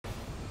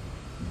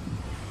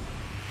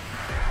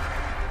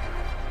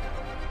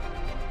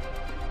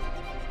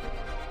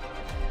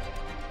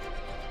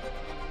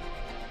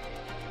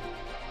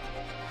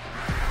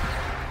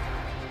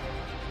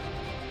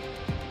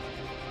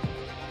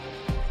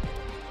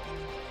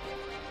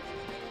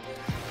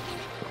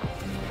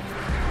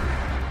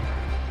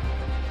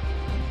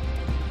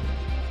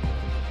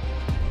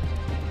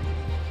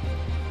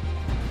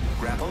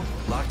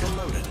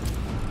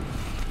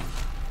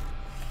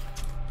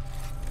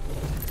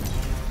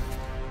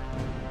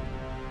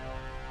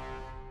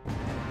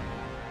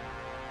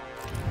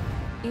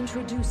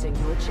Introducing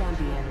your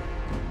champion.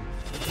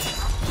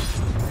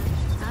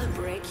 I'll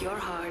break your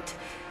heart,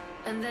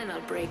 and then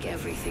I'll break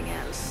everything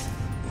else.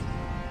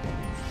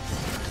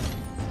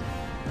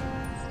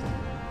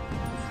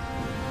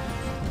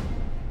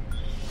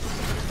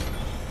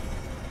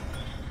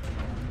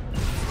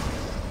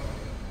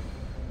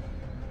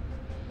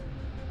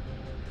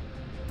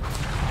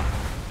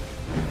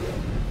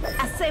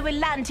 I say we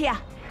land here.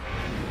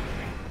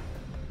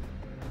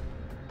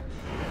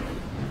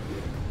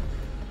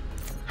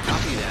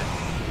 Copy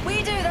that. We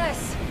do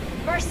this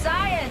for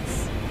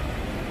science.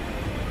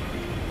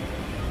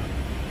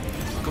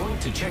 Going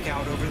to check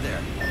out over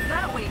there.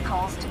 That we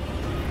calls to me.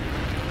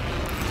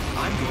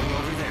 I'm going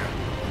over there.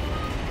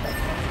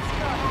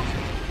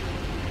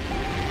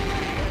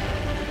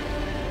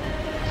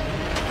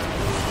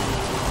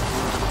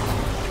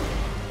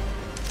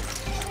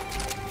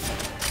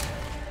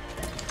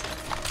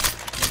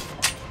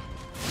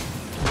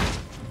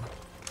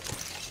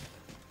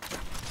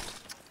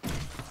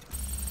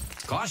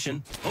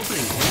 Caution,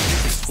 opening point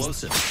is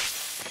explosive.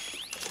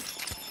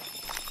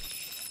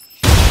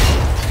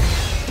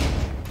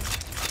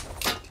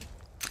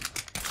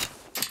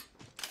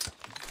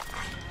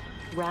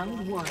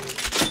 Round 1.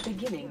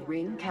 Beginning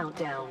ring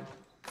countdown.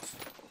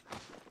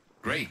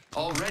 Great,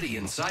 already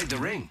inside the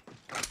ring.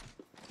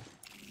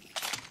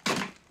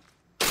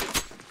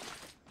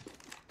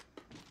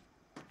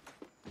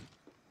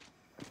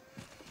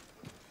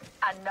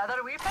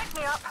 Another wee pick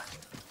me up.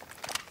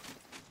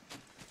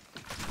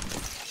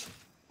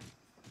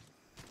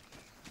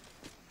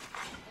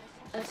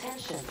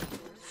 Attention.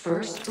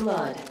 First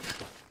blood.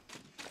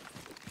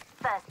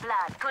 First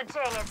blood, good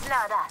thing it's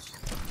not us.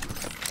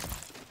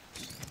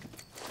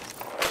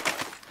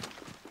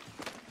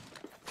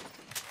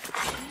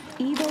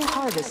 Evo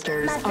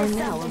harvesters are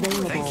now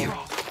available. Thank you.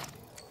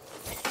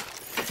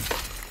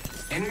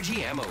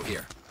 Energy ammo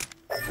here.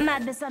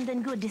 Might be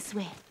something good this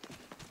way.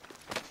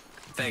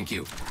 Thank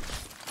you.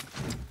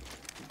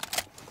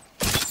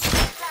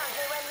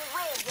 When we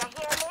win, you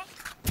hear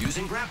me?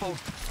 Using grapple.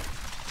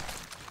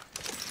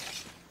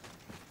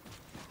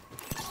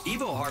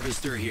 Evo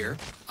Harvester here.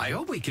 I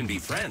hope we can be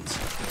friends.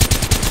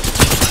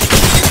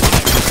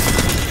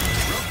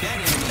 Broke that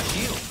enemy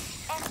shield.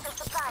 Extra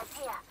supplies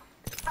here.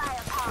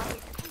 Firepower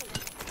is key.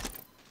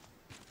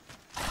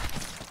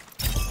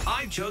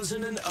 I've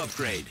chosen an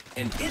upgrade,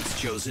 and it's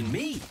chosen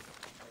me.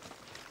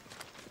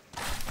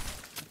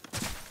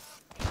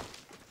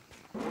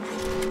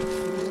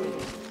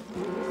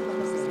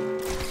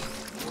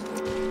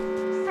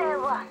 Say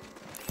what?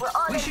 We're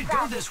all We should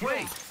go inside this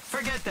way.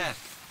 Forget that.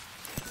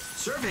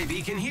 Survey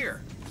beacon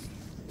here.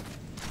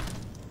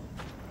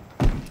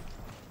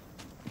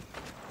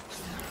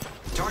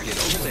 Target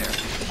over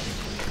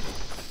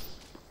there.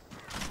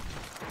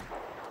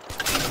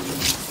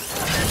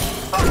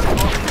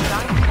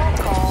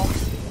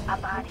 A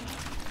body.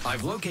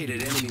 I've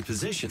located enemy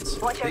positions.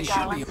 Watch your They should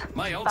be. balance.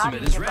 My Body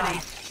ultimate is nearby. ready.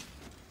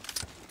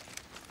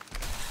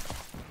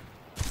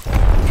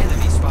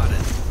 Enemy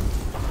spotted.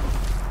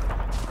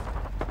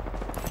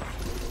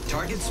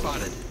 Target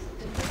spotted.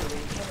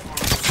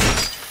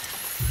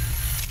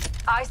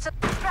 I still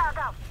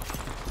go.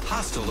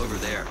 Hostile over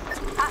there.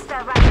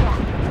 Hostile right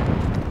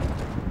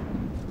here.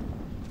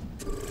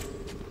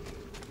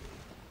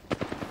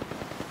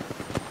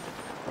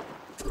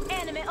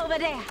 Enemy over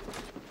there.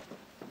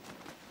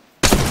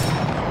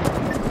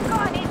 Go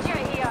on,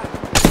 injury here.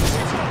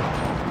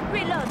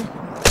 Reload.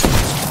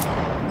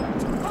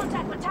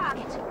 Contact with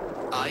target.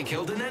 I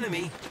killed an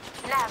enemy.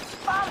 Now,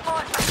 bomb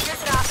force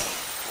just up.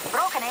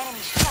 Broken enemy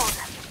shield.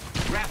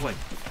 Grappling.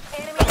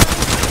 Enemy.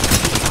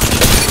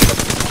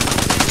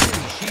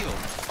 Enemy shield.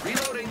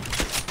 Reloading.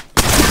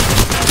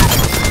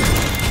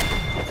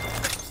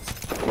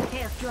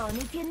 Health drone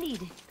if you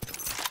need it.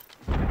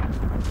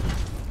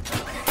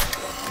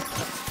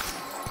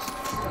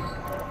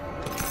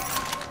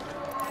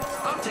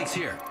 Optics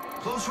here.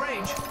 Close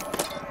range.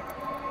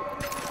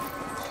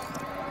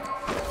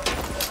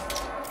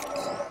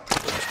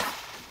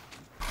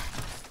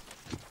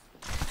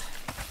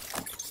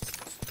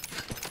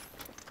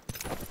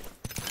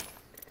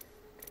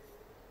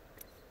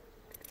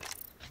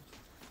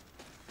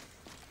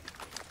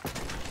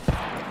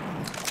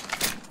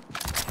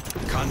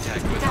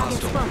 Contact with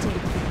Target hostile.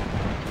 spotted.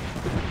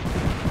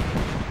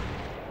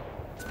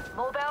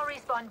 Mobile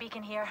respawn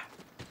beacon here.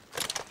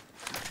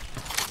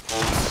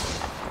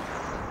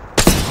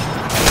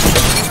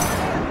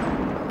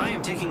 I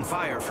am taking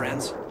fire,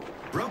 friends.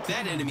 Broke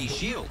that enemy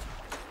shield.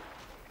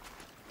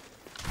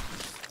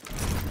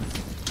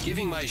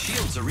 Giving my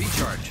shields a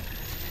recharge.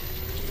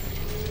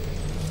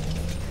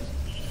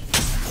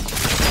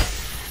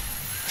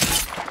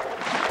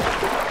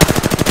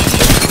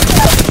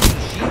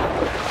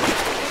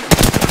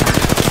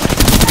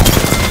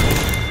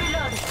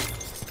 Reload.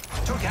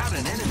 Took out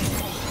an enemy.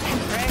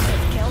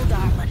 Impressive kill,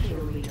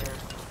 darling.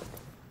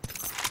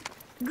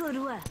 Good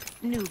work,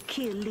 new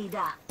kill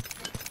leader.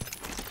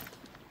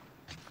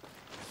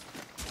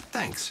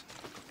 Thanks.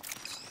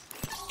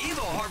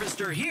 Evo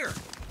Harvester here.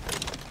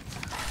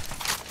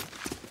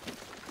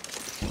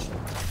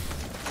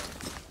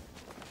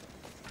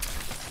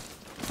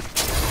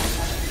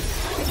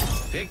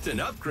 Picked an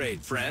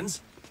upgrade,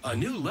 friends. A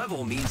new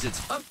level means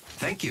it's up.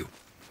 Thank you.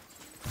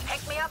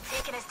 Pick me up,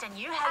 taking us to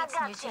new heights,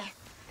 Newty.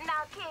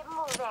 Now keep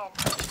moving.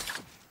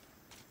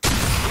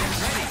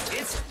 Get ready.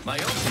 It's my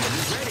ultimate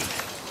is ready.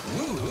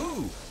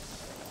 Woohoo!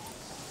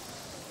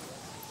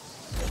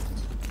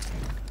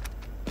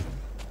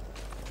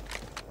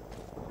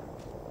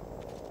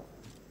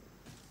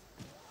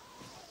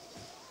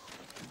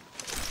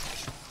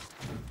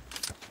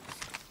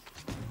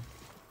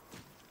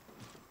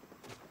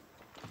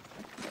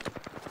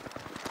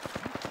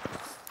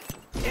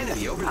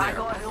 Enemy over I there.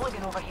 got a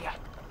hooligan over here.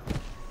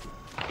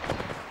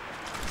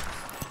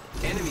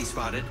 Enemy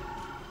spotted.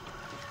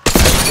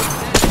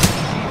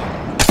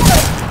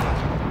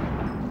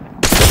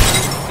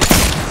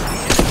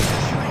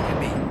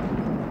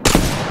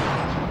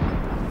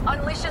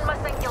 Unleashing my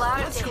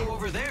singularity. Let's go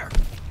over there.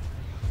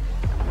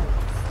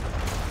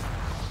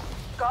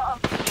 Got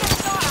him.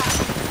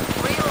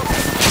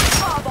 Reloading.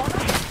 Oh,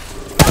 bother.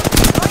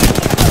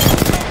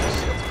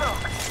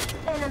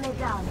 Enemy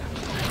down. Down,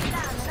 and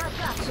I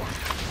gotcha.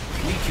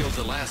 We killed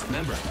the last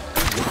member.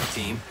 Good work,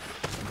 team.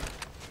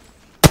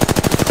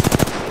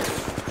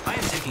 I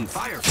am taking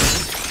fire,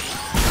 friends.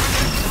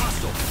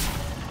 Hostile.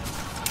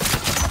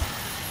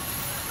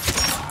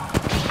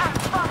 I'm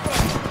spotted.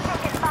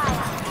 Taking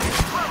fire.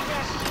 Hold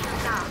their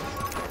shields now.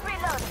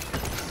 Reloading.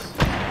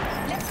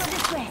 Let's go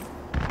this way.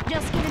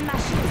 Just giving my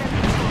shields a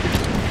recharge.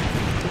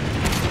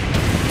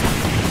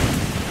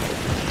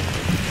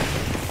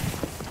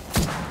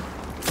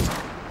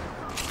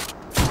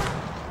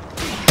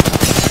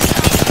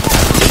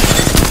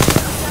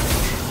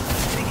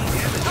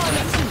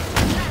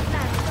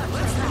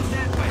 Let's move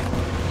that way.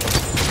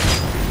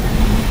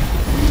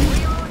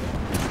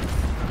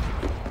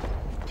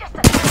 Just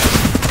a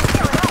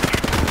kill it up.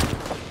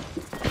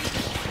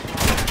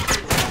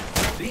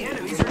 The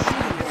enemies are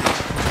shooting at me.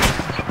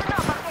 Listen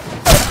up, I'm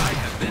getting I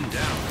have been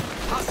down.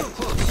 Hostile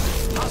close.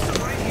 Hostile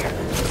right here.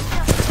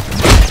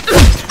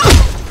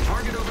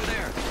 Target over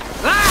there.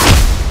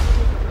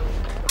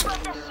 Hold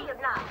their shield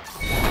now.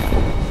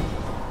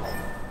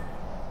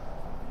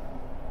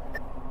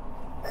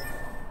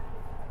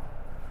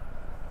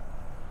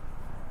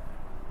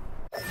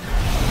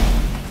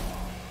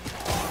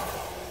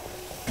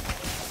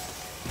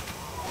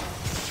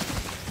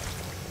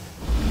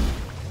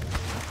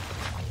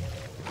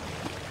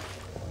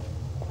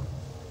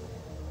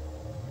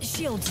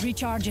 Shields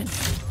recharging.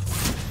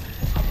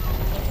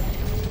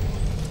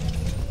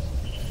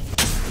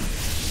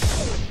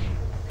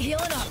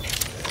 Healing up.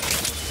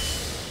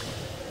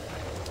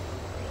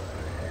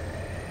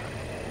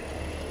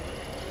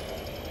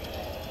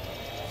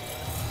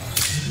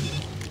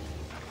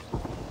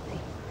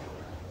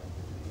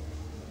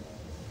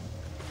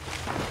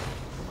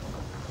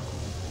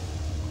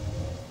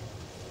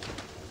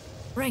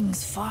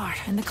 Ring's far,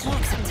 and the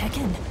clock's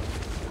ticking.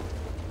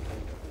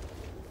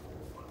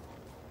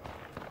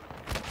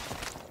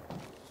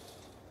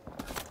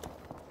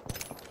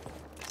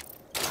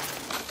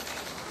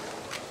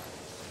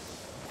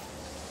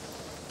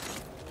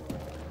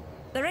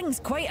 The ring's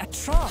quite a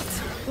trot.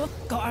 Oh,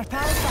 got our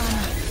pals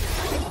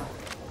banner.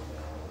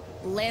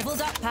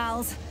 Leveled up,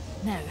 pals.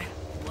 Now,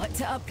 what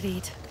to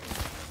upgrade?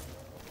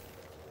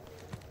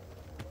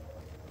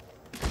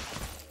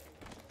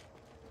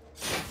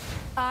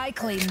 I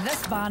claim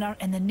this banner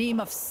in the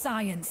name of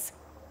science.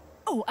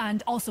 Oh,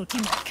 and also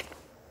teamwork.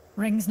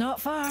 Ring's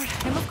not far,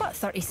 and we've got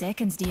 30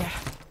 seconds, dear.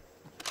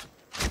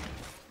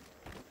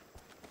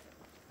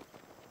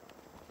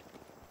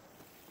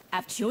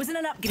 I've chosen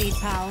an upgrade,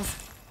 pals.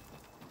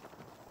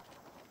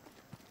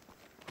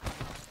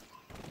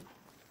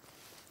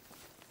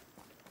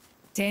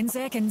 Ten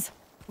seconds.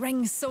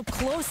 Ring's so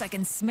close I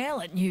can smell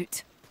it,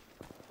 Newt.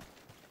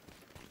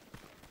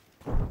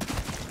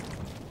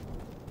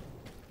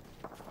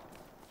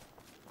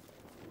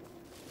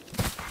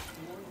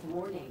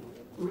 Warning.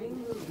 Ring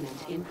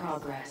movement in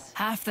progress.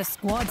 Half the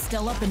squad's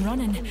still up and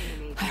running.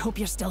 I hope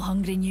you're still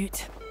hungry,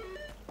 Newt.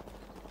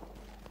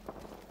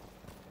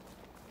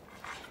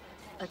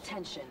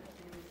 Attention.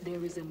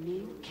 There is a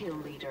new kill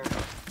leader.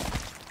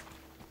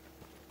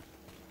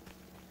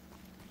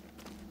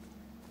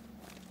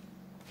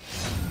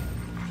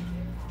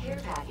 Care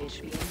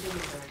package being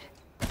delivered.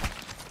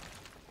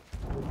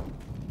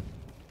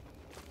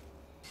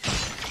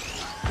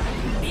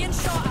 Being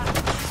shot at.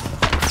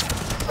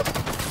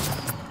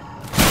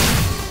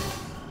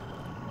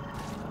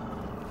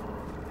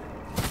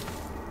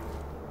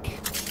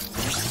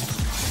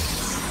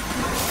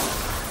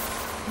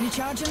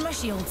 Recharging my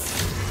shields.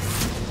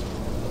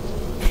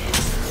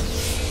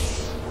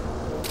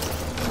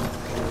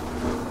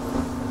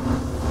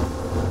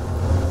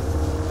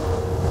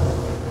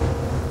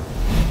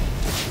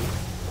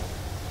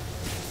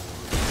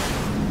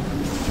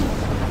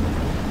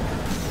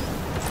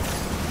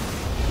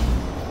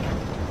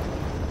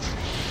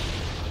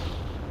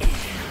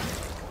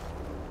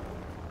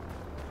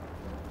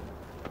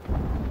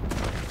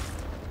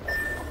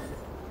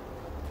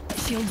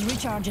 Shields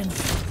recharging.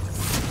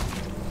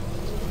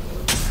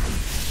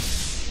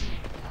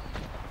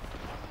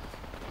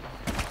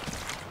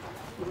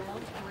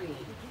 Round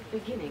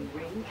Beginning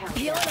ring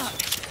Heal countdown. up.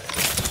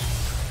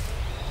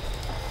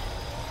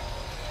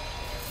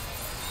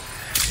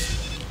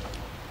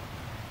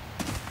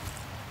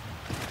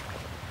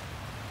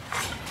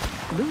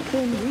 Loot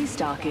bin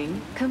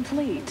restocking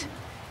complete.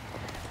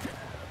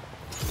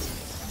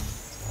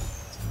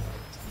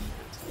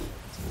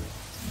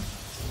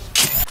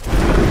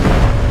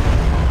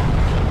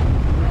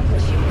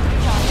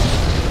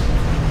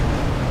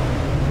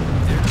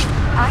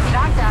 I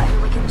cracked that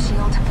hooligan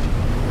shield.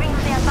 Ring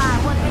nearby,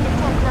 1 minute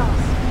till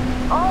close.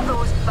 All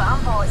those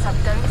vampires are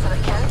down for the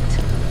count.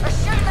 They're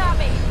shooting at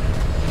me!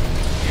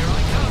 Here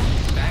I come,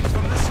 back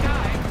from the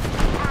sky.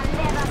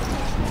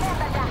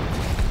 Never die.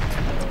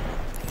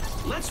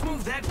 Let's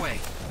move that way.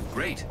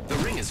 Great, the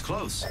ring is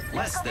close.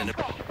 Less than a...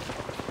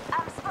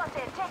 I'm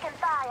spotted, taking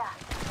fire.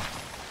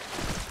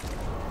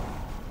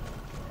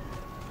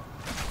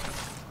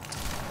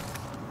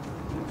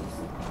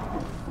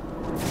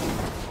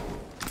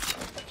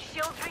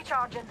 Shields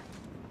recharging.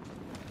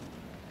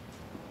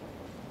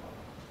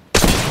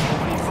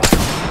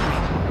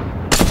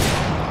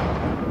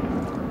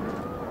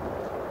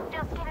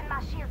 Just giving my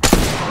shield.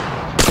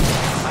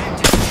 I am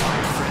taking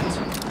fire, friends.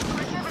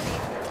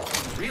 Rejuvenate.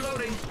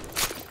 Reloading.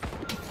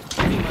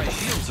 Giving my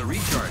shields a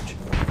recharge.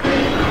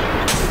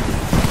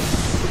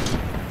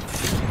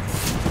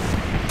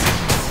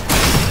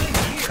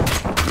 Here.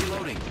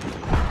 Reloading.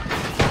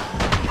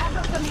 I've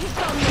got some hits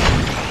on me.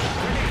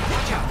 Grenade,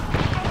 watch out.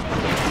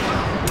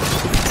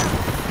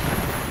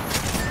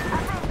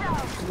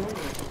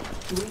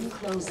 Ring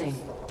closing.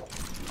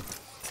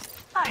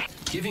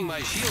 Giving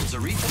my shields a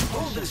recharge.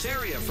 Hold this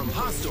area from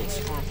hostiles.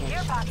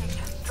 Care package.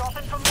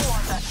 Dropping from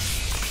more, but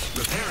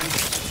Repairing.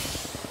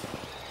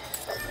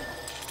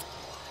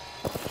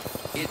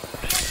 It...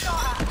 being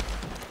shot at.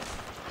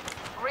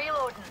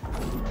 Reloading.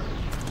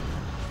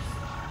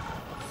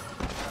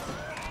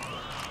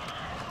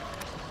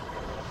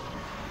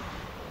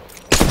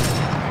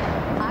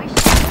 I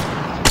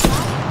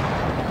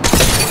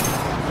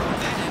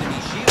That enemy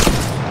shield.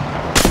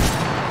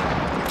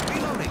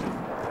 Reloading.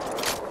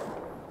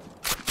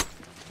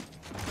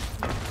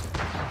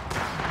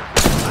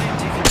 I am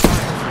taking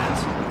fire,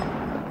 friends.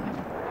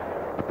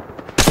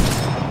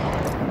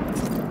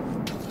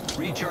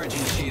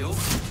 Recharging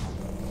shields.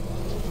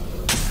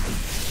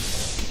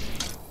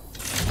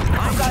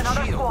 I've got I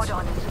another need squad shields.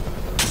 on it.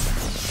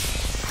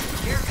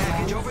 Care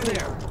package over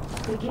there.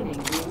 Beginning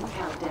ring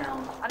countdown.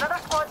 Another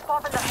squad's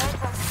popping their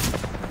heads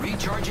in.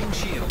 Recharging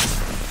shields.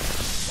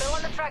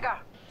 Pulling the trigger.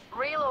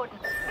 Reloading.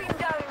 Beam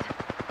down.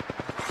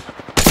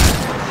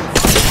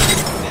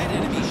 That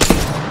enemy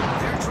shield.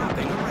 They're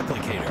dropping a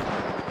replicator.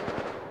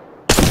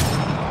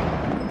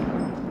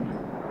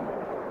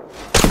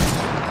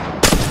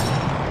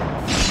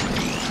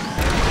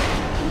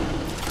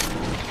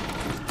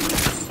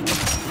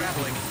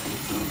 Grappling.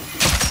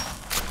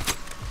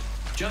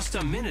 Just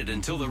a minute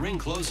until the ring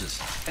closes.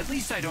 At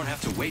least I don't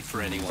have to wait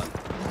for anyone.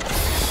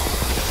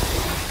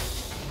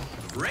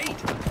 Great!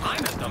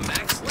 I'm at the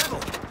max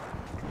level.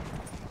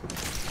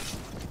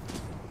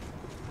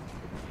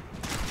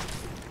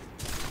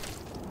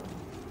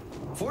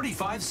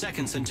 "45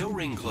 seconds until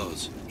ring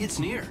close. It's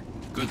near.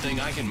 Good thing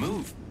I can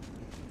move."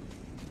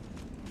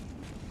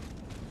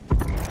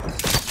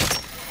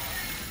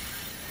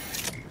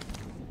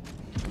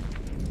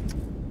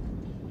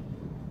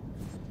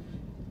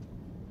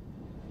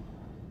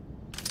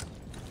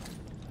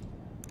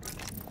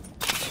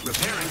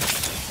 Repairing.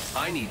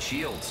 I need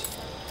shields.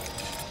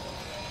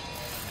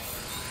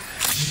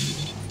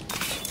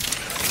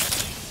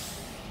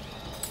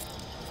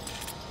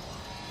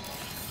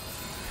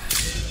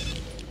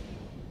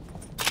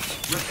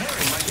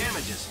 Repairing my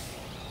damages.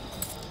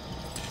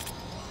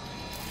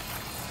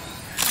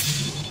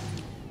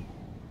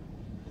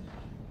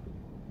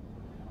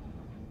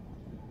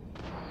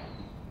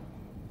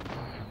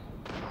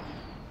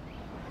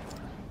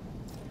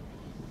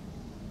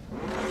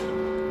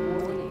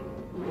 Warning.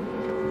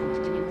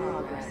 Ring in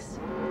progress.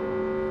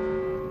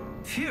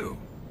 Phew!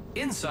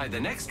 Inside the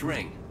next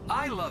ring.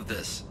 I love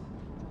this.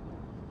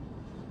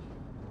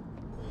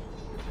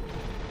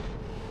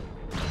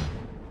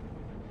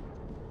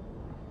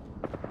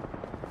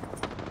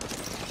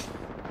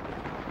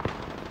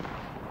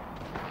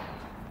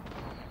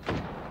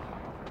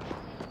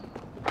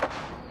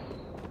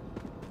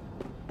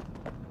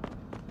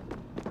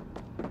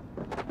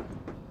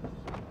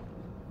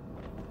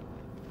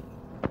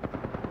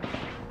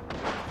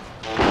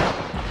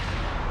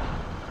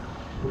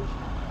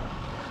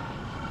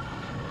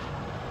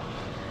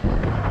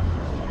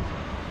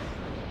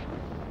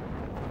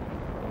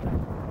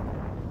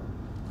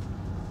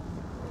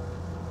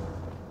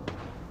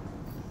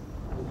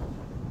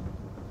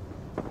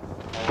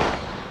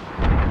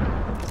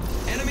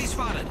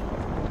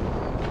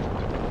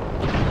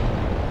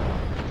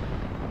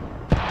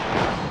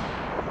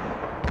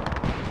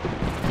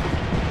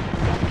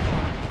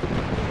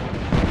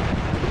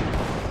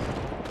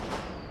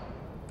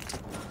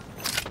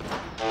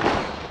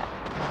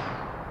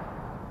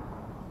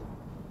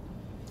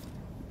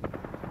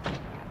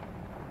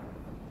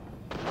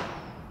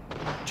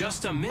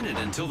 Just a minute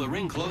until the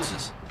ring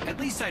closes. At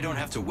least I don't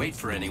have to wait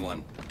for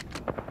anyone.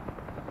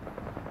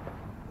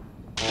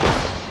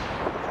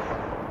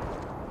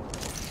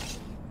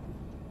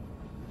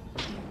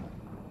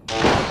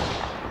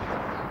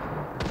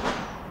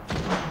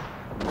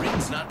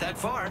 Ring's not that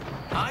far.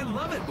 I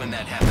love it when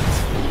that happens.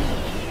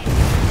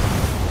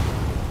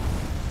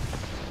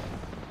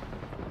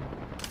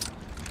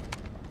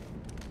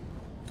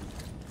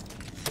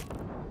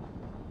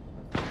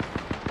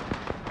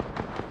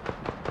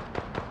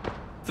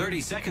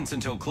 30 seconds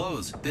until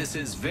close. This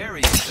is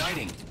very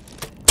exciting.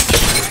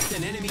 Cracked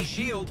an enemy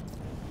shield.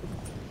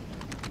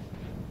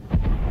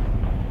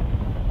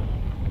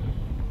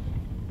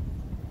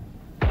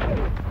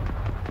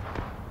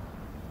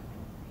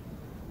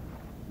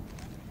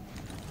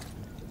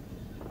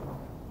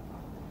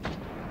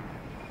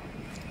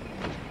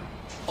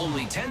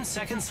 Only 10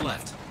 seconds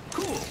left.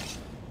 Cool.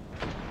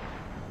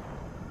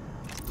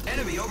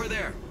 Enemy over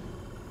there.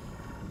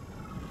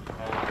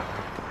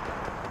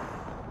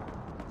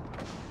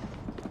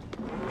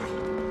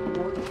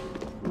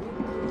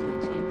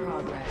 In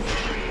progress.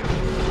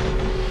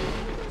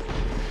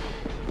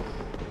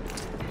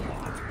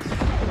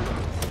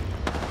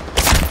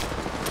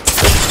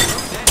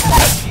 Broke that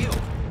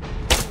shield.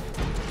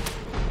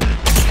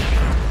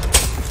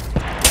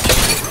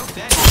 Broke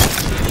that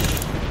shield.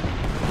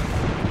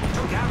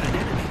 Took out an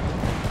enemy.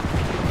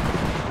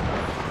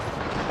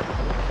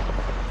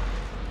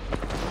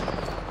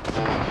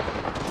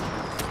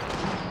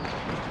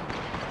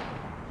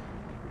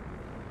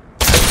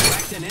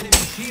 Cracked an enemy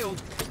shield.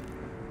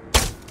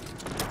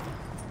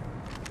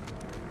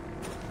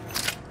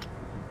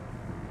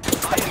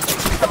 I am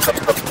taking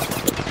fire.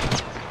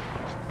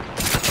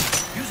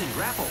 Using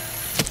grapple.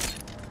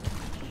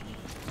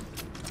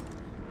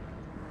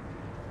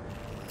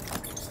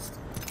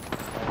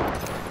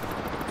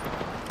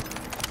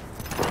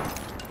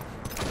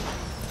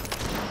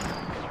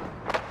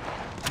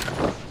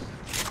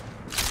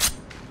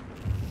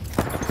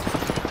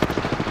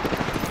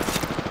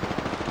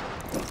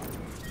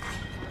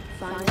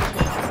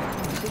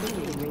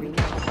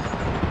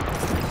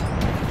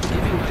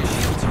 Giving my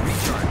shields a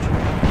recharge.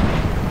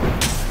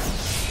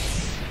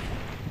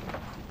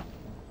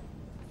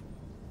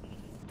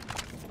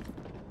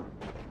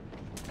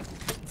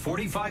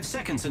 "45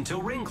 seconds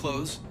until ring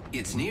close.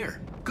 It's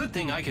near. Good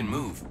thing I can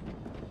move."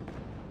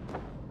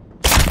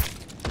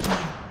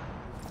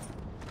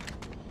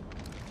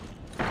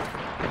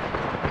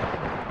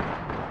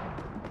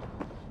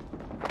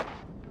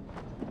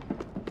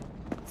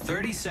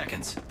 "30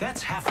 seconds.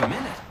 That's half a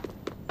minute.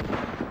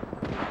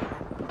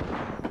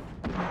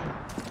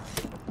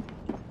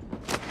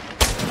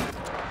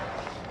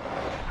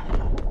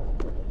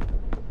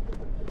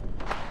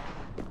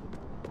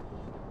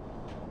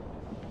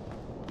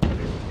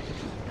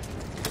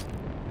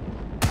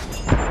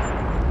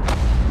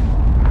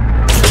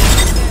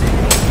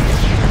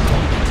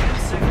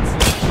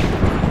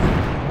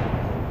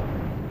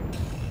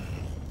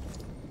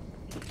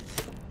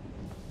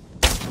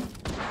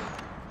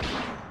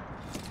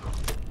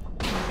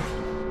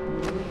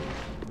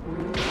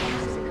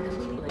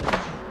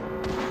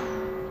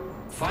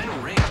 Final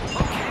ring.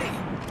 Okay.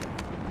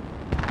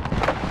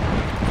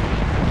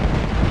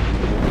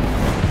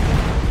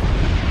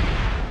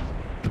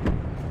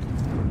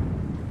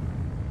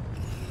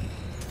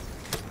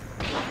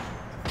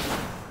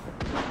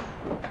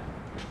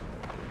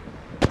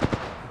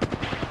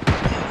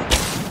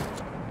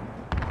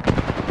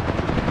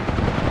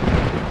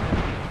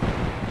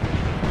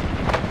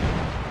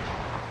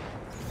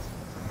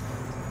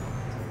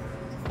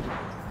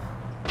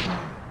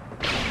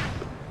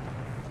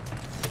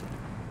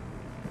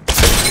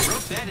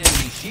 Broke that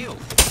enemy shield.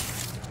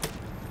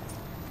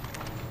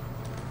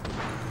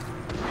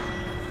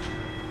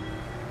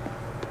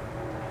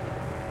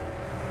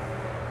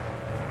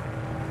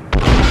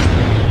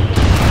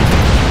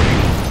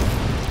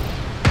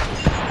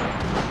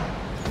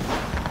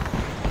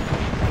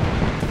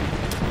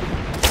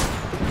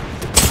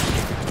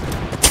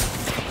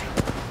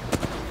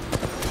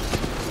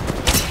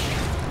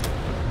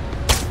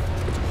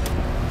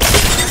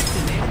 Cracked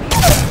an enemy.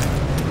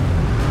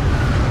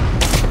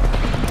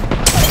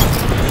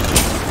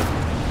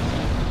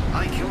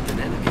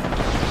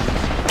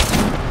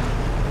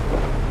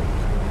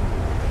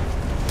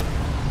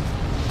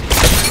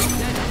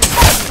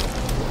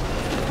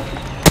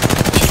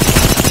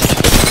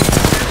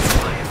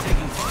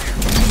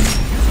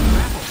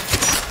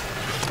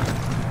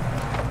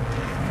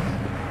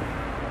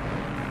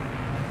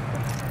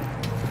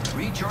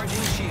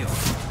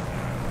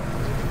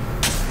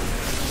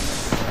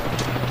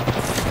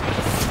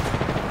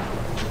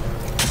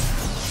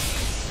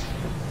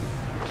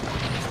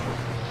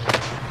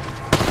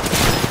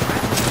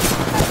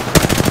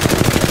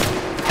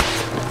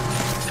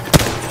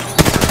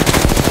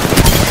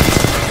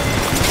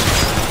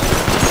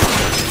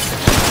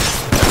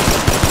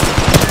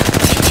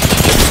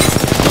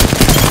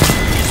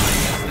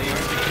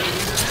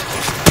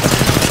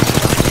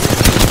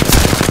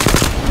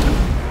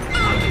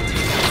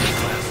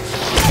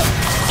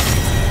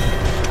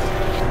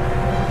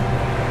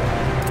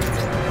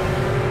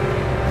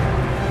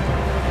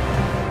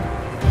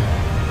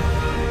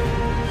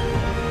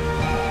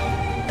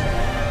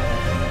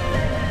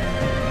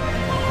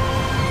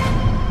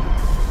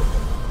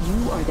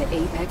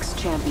 Apex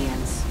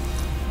champions.